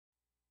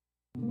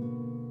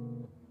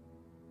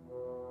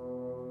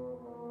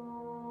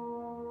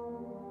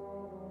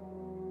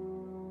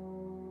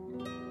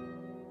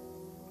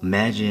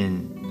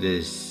Imagine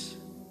this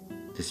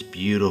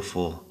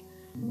beautiful,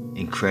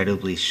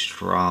 incredibly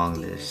strong,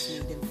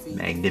 this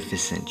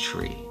magnificent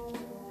tree.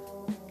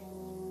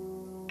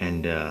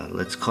 And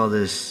let's call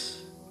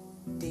this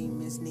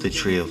the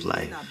tree of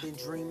life.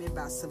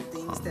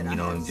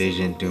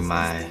 Envisioned through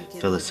my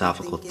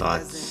philosophical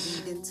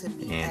thoughts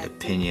and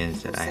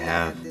opinions that I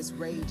have.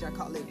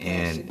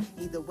 And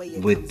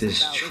with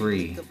this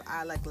tree,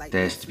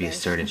 there has to be a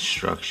certain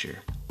structure,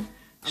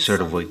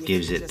 sort of what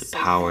gives it the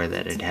power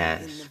that it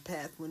has.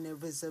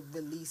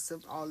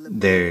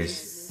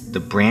 There's the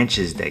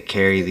branches that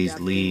carry these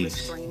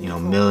leaves,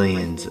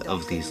 millions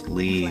of these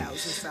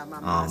leaves,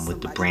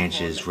 with the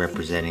branches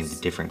representing the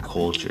different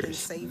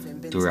cultures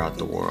throughout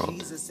the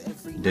world,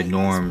 the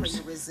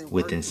norms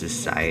within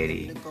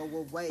society,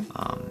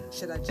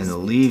 and the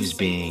leaves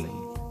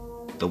being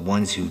the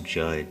ones who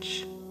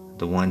judge,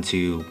 the ones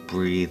who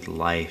breathe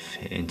life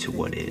into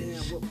what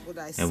is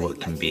and what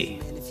can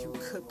be.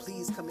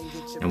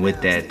 And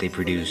with that, they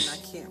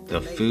produce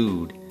the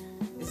food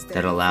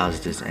that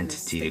allows this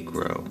entity to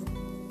grow.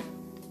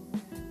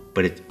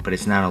 But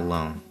it's not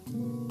alone.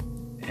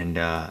 And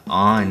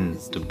on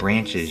the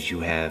branches, you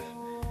have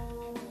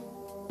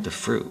the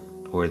fruit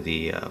or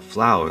the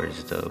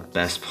flowers, the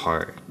best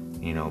part,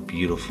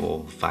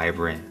 beautiful,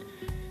 vibrant,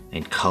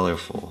 and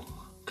colorful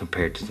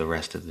compared to the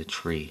rest of the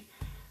tree.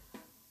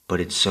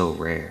 But it's so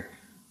rare.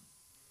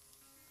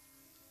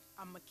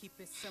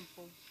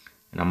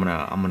 And I'm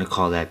gonna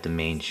call that the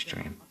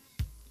mainstream.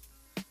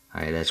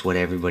 Alright, that's what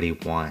everybody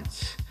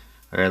wants,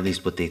 or at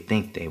least what they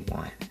think they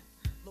want,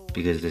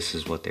 because this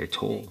is what they're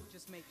told.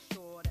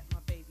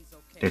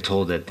 They're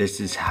told that this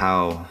is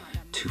how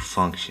to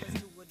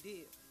function.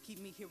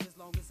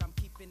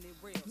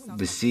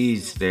 The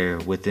seeds, they're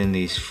within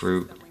these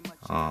fruit,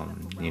 or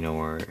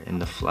in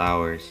the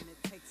flowers,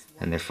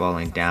 and they're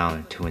falling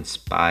down to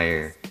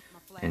inspire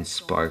and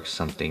spark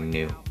something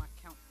new.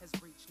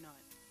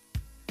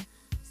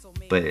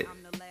 But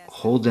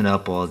holding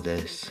up all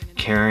this,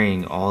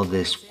 carrying all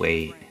this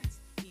weight,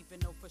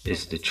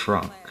 is the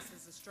trunk.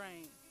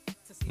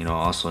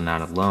 Also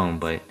not alone,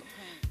 but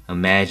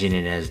imagine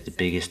it as the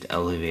biggest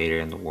elevator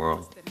in the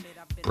world,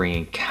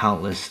 bringing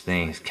countless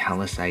things,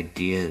 countless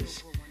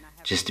ideas,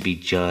 just to be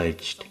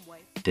judged,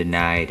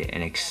 denied,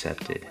 and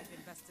accepted.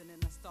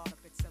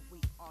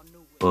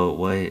 But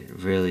what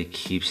really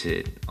keeps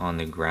it on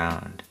the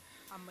ground,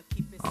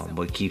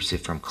 what keeps it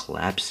from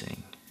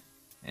collapsing,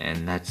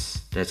 and that's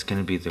going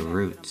to be the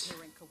roots.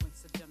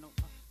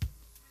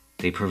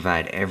 They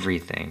provide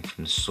everything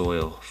from the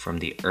soil, from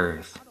the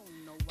earth,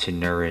 to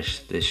nourish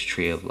this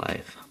tree of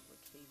life.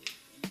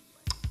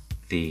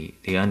 The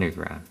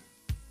underground.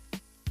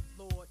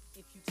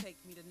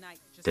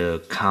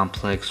 The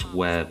complex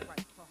web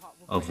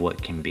of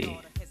what can be,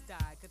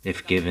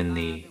 if given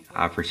the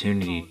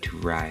opportunity to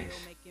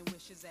rise.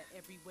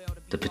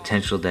 The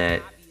potential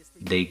that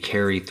they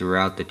carry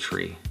throughout the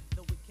tree,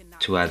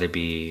 to either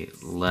be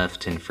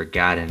left and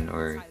forgotten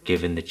or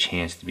given the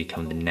chance to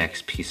become the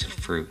next piece of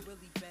fruit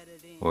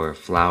or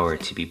flower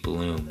to be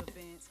bloomed,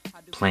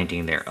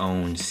 planting their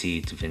own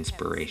seeds of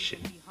inspiration.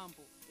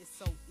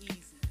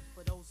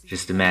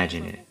 Just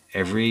imagine it,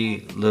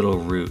 every little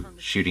root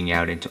shooting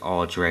out into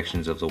all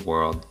directions of the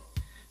world,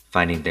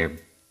 finding their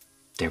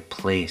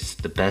place,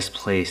 the best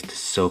place to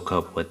soak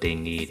up what they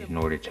need in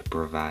order to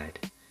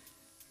provide.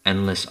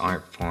 Endless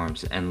art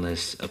forms,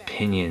 endless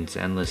opinions,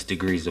 endless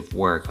degrees of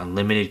work,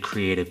 unlimited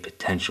creative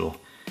potential,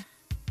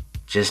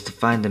 just to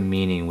find the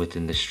meaning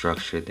within the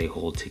structure they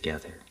hold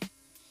together.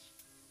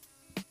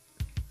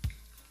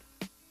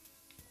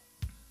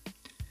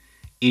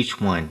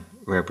 Each one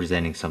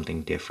representing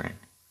something different,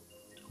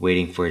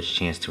 waiting for its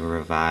chance to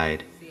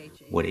provide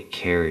what it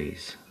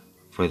carries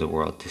for the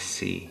world to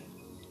see.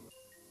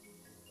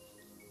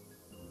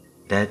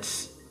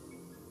 That's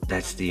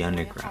the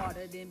underground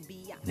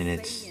in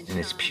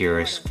its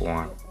purest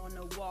form,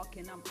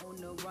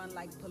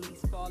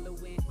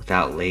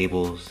 without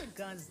labels,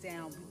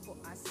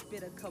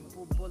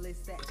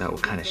 without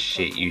what kind of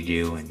shit you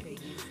do,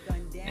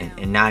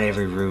 and not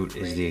every root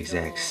is the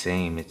exact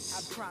same.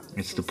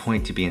 It's the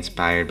point to be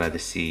inspired by the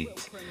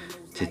seeds,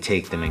 to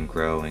take them and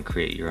grow and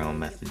create your own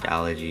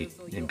methodology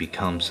and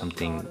become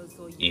something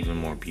even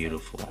more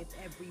beautiful,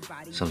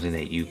 something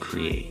that you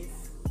create.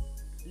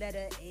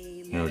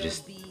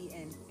 Just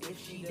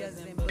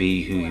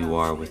be who you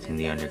are within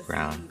the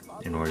underground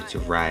in order to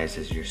rise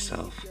as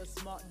yourself.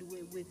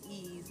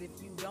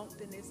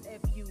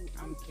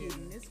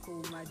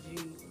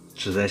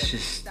 So that's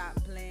just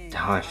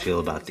how I feel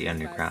about the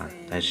underground.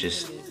 That's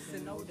just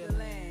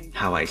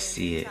how I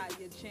see it.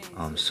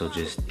 So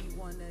just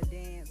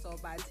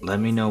let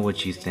me know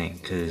what you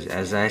think, because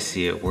as I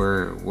see it,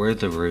 we're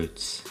the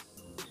roots.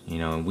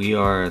 We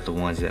are the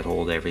ones that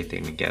hold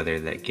everything together,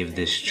 that give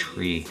this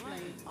tree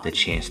the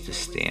chance to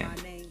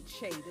stand.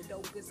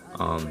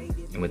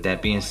 And with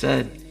that being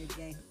said,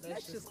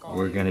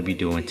 we're going to be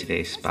doing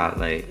today's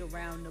spotlight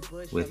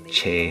with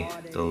Che,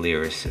 the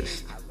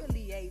lyricist.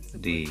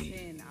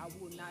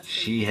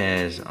 She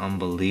has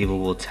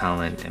unbelievable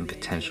talent and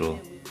potential.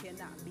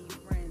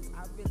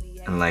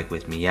 And like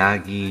with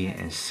Miyagi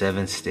and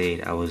Seventh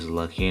State, I was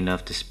lucky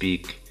enough to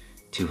speak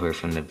to her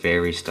from the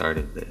very start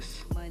of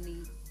this.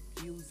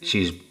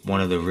 She's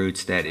one of the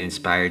roots that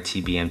inspired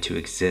TBM to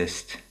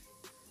exist.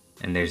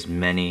 And there's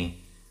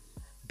many,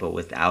 but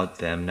without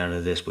them, none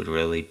of this would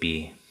really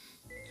be.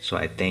 So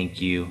I thank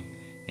you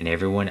and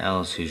everyone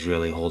else who's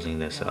really holding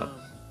this up.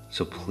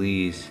 So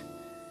please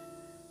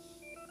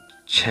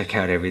check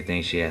out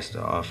everything she has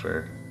to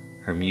offer.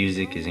 Her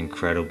music is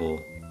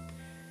incredible,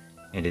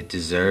 and it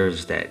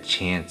deserves that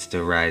chance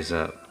to rise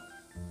up.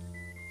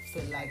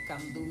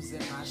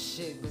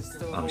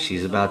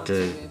 She's about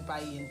to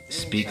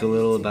speak a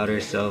little about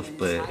herself,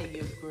 but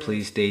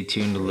please stay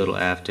tuned a little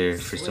after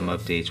for some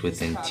updates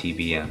within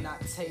TBM.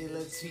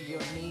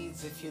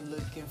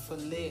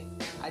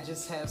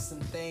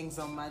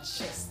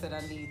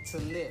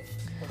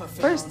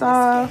 First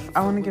off,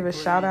 I want to give a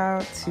shout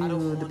out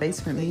to the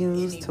Basement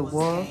Muse, to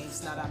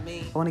Wolf.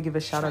 I want to give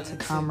a shout out to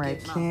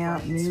Comrade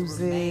Camp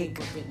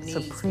Music,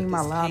 Supreme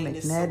Allah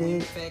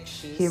Magnetic,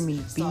 Hear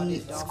Me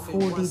Beats,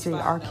 Cool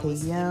DJ RKM.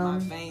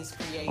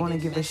 I want to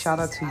give a shout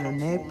out to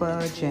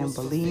Yonepa,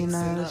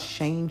 Jambalina,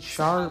 Shane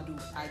Sharp,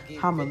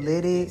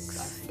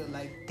 Homilytics.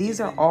 These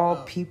are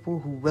all people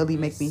who really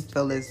make me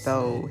feel as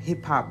though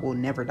hip-hop will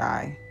never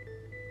die.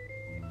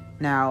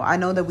 Now, I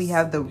know that we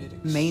have the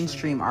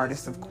mainstream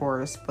artists, of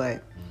course,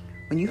 but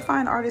when you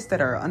find artists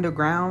that are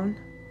underground,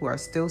 who are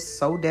still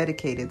so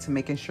dedicated to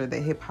making sure that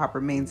hip-hop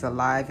remains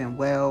alive and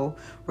well,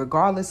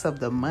 regardless of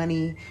the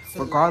money,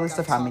 regardless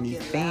of how many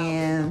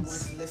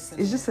fans,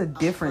 it's just a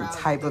different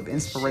type of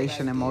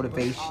inspiration and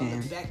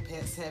motivation.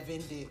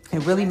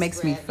 It really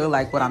makes me feel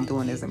like what I'm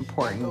doing is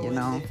important, you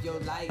know?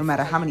 No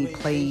matter how many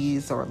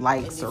plays or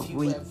likes or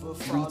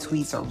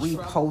retweets or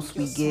reposts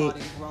we get,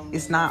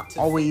 it's not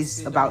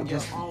always about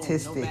just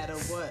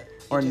statistics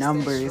or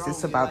numbers.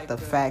 It's about the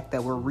fact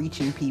that we're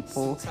reaching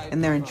people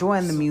and they're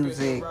enjoying the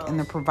music and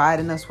they're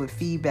providing us with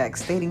feedback,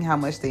 stating how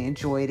much they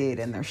enjoyed it,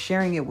 and they're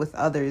sharing it with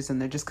others, and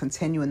they're just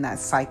continuing that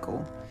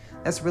cycle.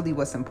 That's really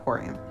what's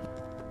important.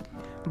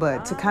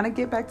 But to kind of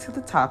get back to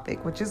the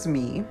topic, which is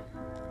me,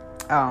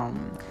 I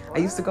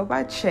used to go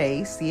by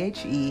Che,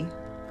 C-H-E,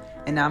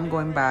 and now I'm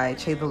going by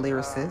Che the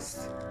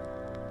Lyricist.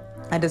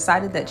 I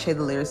decided that Che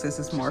the Lyricist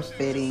is more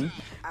fitting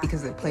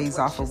because it plays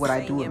off of what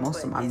I do with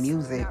most of my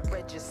music.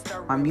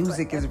 My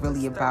music is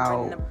really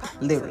about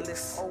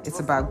lyrics. It's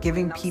about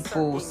giving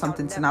people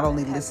something to not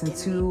only listen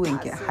to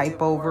and get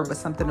hype over, but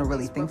something to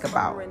really think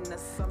about.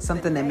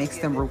 Something that makes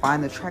them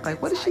rewind the track,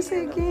 like, what did she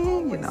say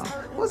again? You know,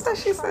 what's that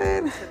she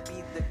said?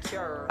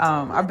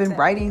 I've been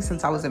writing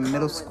since I was in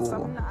middle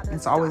school.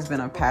 It's always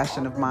been a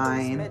passion of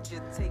mine.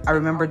 I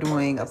remember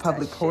doing a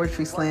public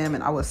poetry slam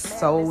and I was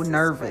so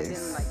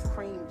nervous,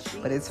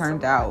 but it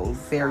turned out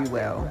very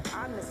well.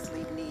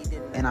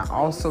 And I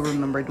also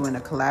remember doing a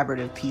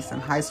collaborative piece in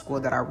high school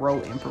that I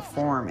wrote and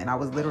performed, and I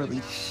was literally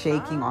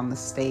shaking on the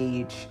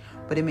stage,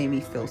 but it made me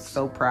feel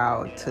so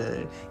proud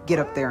to get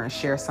up there and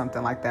share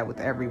something like that with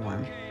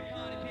everyone.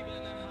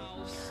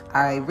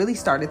 I really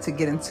started to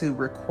get into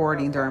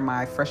recording during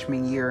my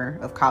freshman year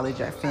of college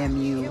at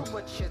FAMU.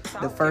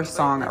 The first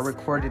song I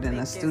recorded in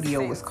a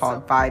studio was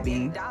called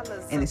Vibing,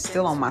 and it's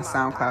still on my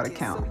SoundCloud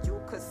account.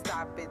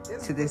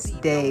 To this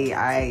day,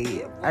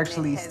 I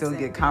actually still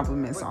get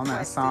compliments on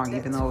that song,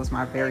 even though it was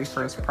my very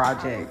first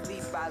project.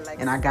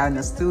 And I got in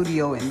the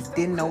studio and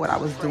didn't know what I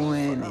was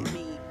doing and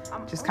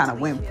just kind of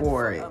went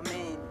for it.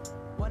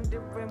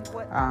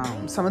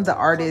 Some of the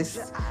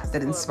artists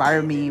that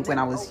inspired me when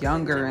I was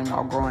younger and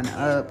while growing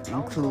up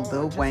include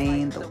Lil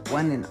Wayne, the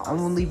one and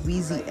only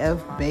Weezy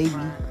F Baby,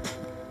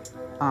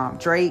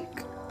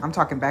 Drake, I'm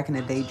talking back in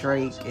the day,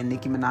 Drake and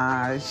Nicki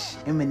Minaj,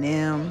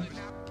 Eminem,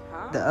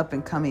 the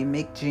up-and-coming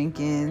Mick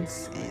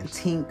Jenkins and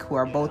Tink, who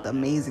are both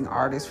amazing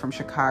artists from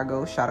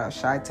Chicago. Shout out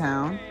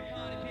Chi-Town.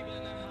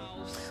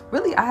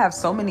 Really, I have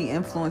so many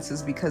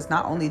influences because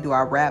not only do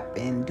I rap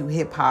and do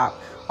hip-hop,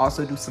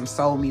 also do some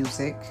soul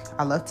music.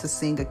 I love to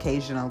sing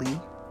occasionally.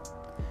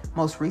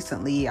 Most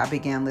recently, I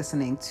began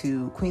listening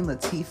to Queen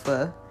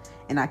Latifah,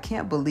 and I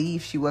can't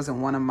believe she wasn't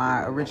one of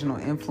my original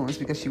influences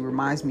because she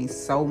reminds me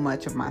so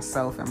much of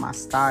myself and my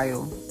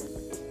style.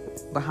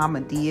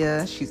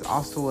 Bahamadia, she's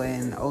also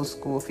an old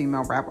school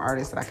female rap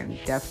artist that I can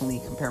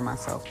definitely compare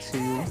myself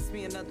to.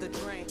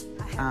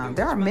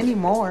 There are many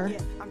more.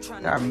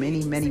 There are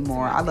many, many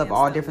more. I love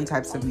all different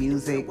types of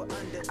music.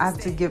 I have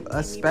to give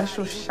a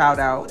special shout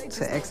out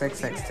to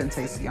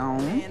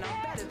XXXTentacion.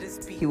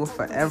 He will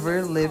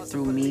forever live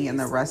through me and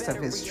the rest of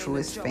his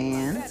truest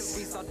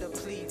fans.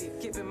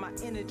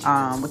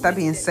 With that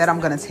being said,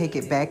 I'm going to take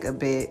it back a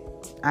bit.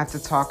 I have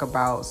to talk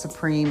about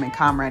Supreme and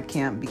Comrade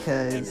Camp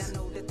because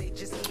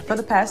for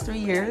the past 3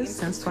 years,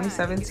 since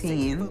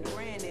 2017,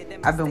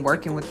 I've been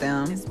working with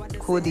them.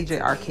 Cool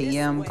DJ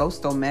RKM,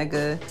 Ghost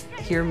Omega,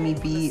 Hear Me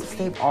Beats,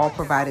 they've all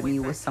provided me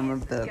with some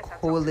of the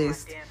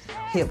coolest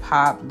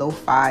hip-hop,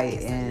 lo-fi,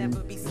 and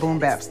boom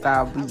bap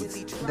style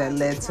beats that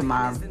led to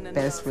my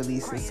best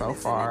releases so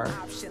far.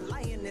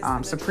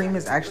 Supreme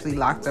is actually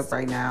locked up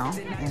right now.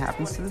 It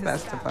happens to the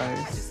best of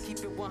us.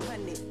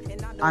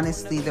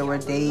 Honestly, there were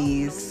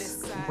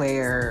days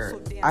where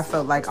I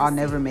felt like I'll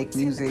never make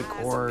music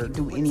or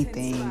do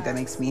anything that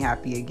makes me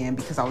happy again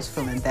because I was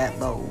feeling that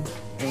low.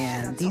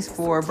 And these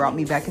four brought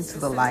me back into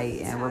the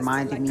light and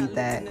reminded me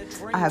that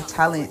I have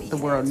talent the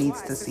world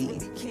needs to see,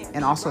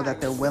 and also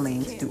that they're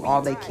willing to do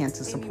all they can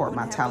to support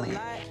my talent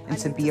and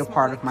to be a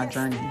part of my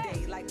journey.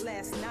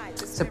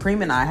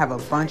 Supreme and I have a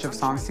bunch of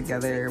songs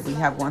together. We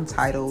have one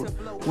titled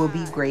Will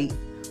Be Great,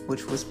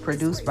 which was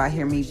produced by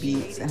Hear Me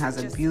Beats and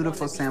has a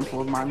beautiful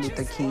sample of Martin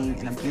Luther King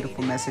and a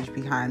beautiful message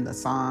behind the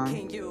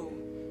song.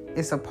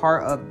 It's a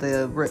part of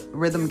the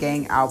Rhythm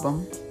Gang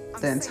album.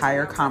 The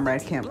entire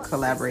Comrade Camp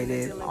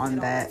collaborated on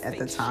that at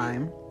the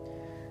time.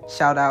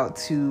 Shout out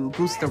to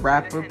Goose the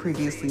Rapper,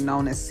 previously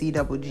known as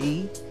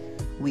CWG.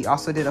 We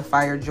also did a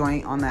fire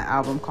joint on that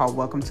album called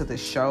Welcome to the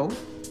Show.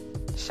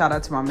 Shout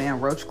out to my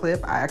man Roach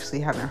Clip. I actually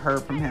haven't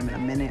heard from him in a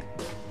minute,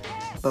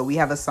 but we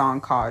have a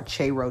song called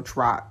Che Roach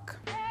Rock.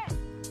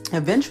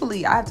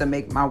 Eventually, I have to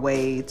make my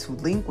way to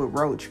link with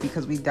Roach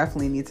because we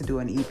definitely need to do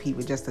an EP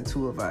with just the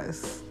two of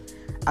us.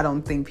 I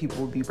don't think people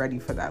will be ready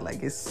for that.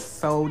 Like, it's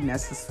so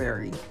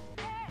necessary.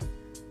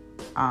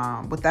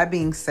 With that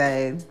being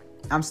said,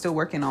 I'm still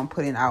working on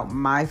putting out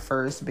my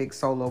first big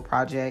solo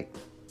project.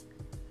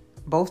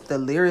 Both The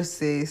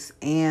Lyricist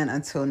and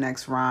Until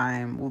Next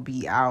Rhyme will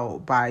be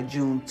out by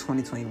June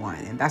 2021,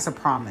 and that's a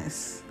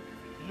promise.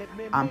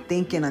 I'm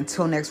thinking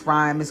Until Next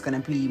Rhyme is going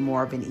to be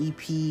more of an EP.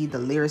 The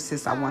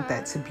Lyricist, I want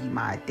that to be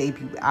my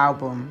debut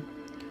album.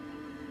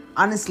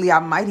 Honestly, I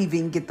might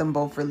even get them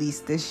both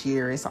released this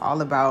year. It's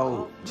all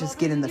about just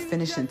getting the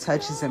finishing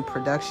touches and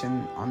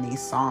production on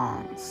these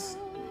songs.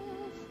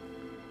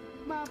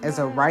 As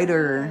a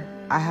writer,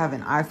 I have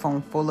an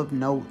iPhone full of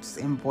notes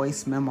and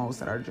voice memos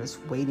that are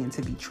just waiting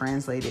to be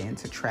translated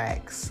into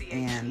tracks.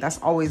 And that's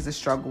always the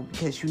struggle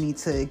because you need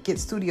to get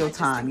studio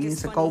time. You need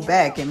to go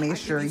back and make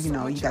sure, you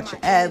got your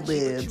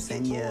ad-libs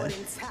and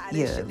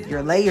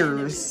your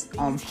layers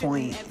on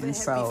point. And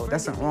so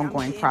that's an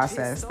ongoing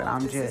process that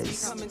I'm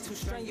just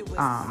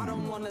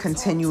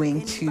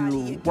continuing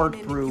to work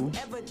through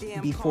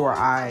before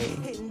I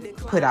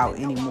put out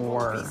any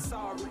more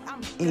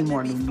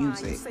new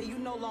music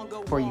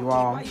for you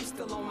all.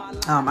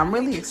 I'm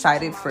really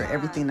excited for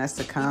everything that's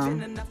to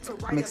come.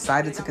 I'm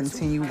excited to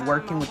continue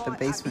working with the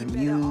Basement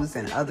Muse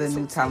and other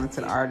new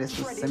talented artists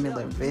with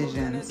similar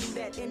visions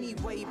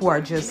who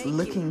are just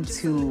looking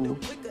to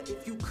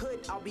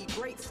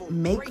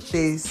make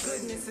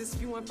this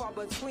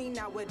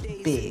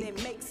big.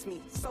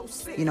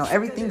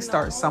 Everything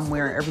starts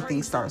somewhere,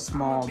 everything starts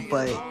small,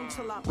 but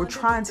we're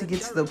trying to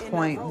get to the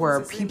point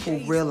where people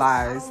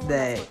realize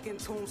that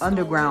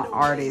underground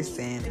artists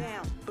and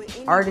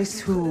artists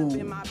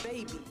who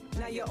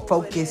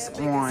focus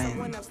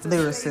on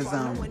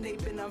lyricism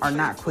are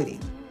not quitting.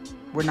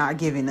 We're not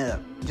giving up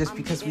just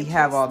because we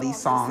have all these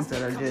songs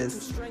that are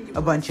just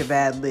a bunch of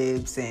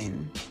ad-libs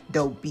and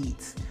dope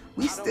beats.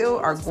 We still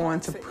are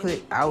going to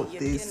put out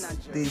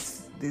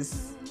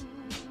this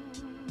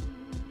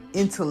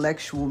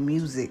intellectual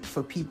music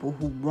for people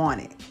who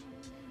want it,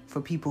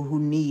 for people who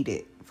need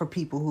it, for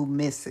people who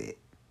miss it.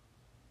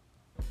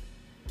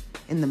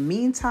 In the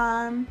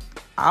meantime,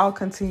 I'll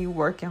continue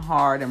working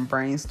hard and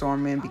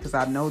brainstorming because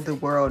I know the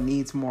world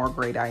needs more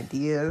great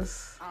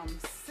ideas.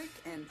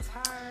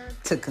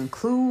 To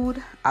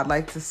conclude, I'd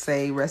like to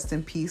say rest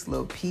in peace,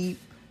 Lil Peep.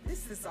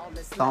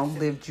 Long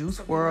live Juice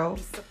WRLD.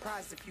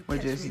 We're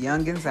just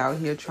youngins out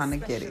here trying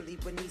to get it.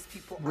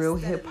 Real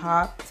hip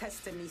hop,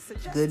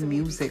 good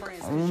music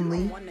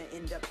only.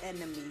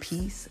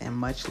 Peace and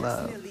much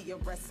love.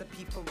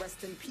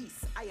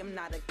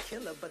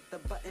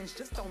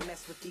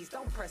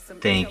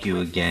 Thank you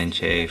again,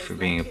 Che, for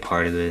being a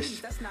part of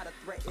this.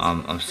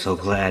 I'm so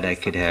glad I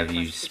could have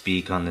you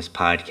speak on this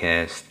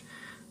podcast.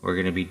 We're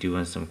going to be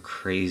doing some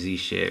crazy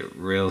shit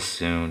real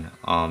soon.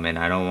 And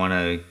I don't want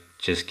to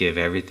just give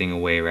everything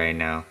away right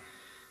now,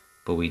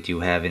 but we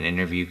do have an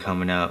interview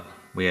coming up.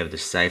 We have the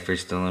cypher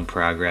still in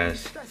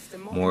progress,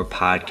 more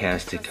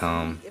podcasts to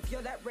come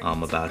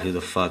about who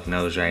the fuck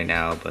knows right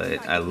now,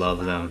 but I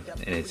love them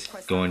and it's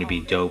going to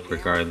be dope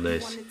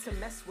regardless.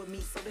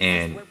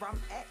 And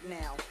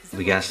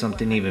we got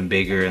something even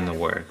bigger in the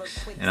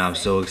works, and I'm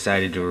so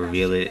excited to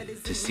reveal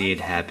it, to see it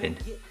happen.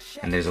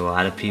 And there's a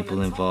lot of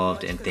people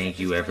involved, and thank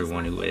you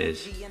everyone who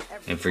is,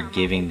 and for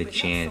giving the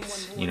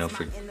chance,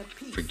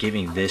 for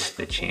giving this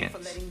the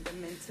chance.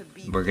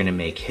 We're going to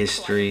make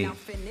history.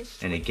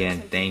 And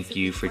again, thank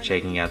you for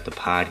checking out the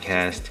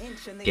podcast.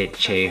 Get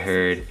Che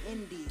heard,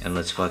 and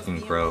let's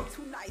fucking grow.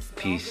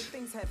 Peace.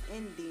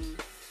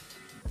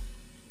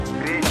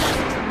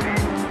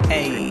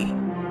 Hey.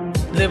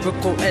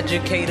 Lyrical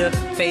educator,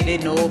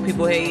 faded, no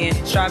people hating.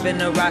 Striving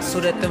to rise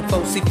so that them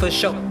folks see for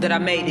sure that I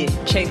made it.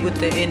 Che with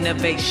the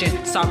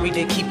innovation, sorry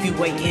to keep you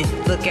waiting.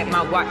 Look at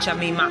my watch, my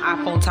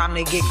iPhone, time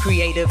to get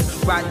creative.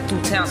 Riding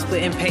through town,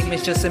 splitting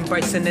payments, just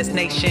embracing this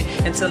nation.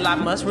 Until I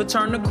must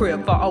return to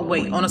crib, far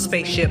away on a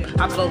spaceship.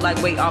 I float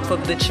like weight off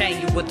of the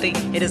chain, you would think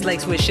it is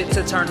laced with shit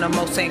to turn the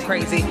most ain't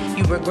crazy.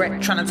 You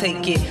regret trying to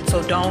take it,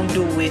 so don't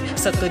do it.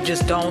 Sucker,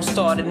 just don't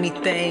start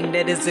anything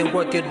that isn't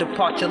worth your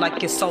departure,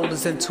 like your soul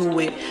is into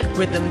it.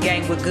 rhythm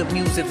gang with good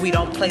music. We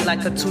don't play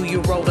like a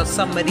 2-year-old or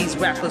some of these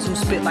rappers who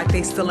spit like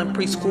they still in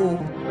preschool.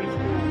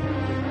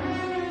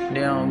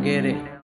 They don't get it.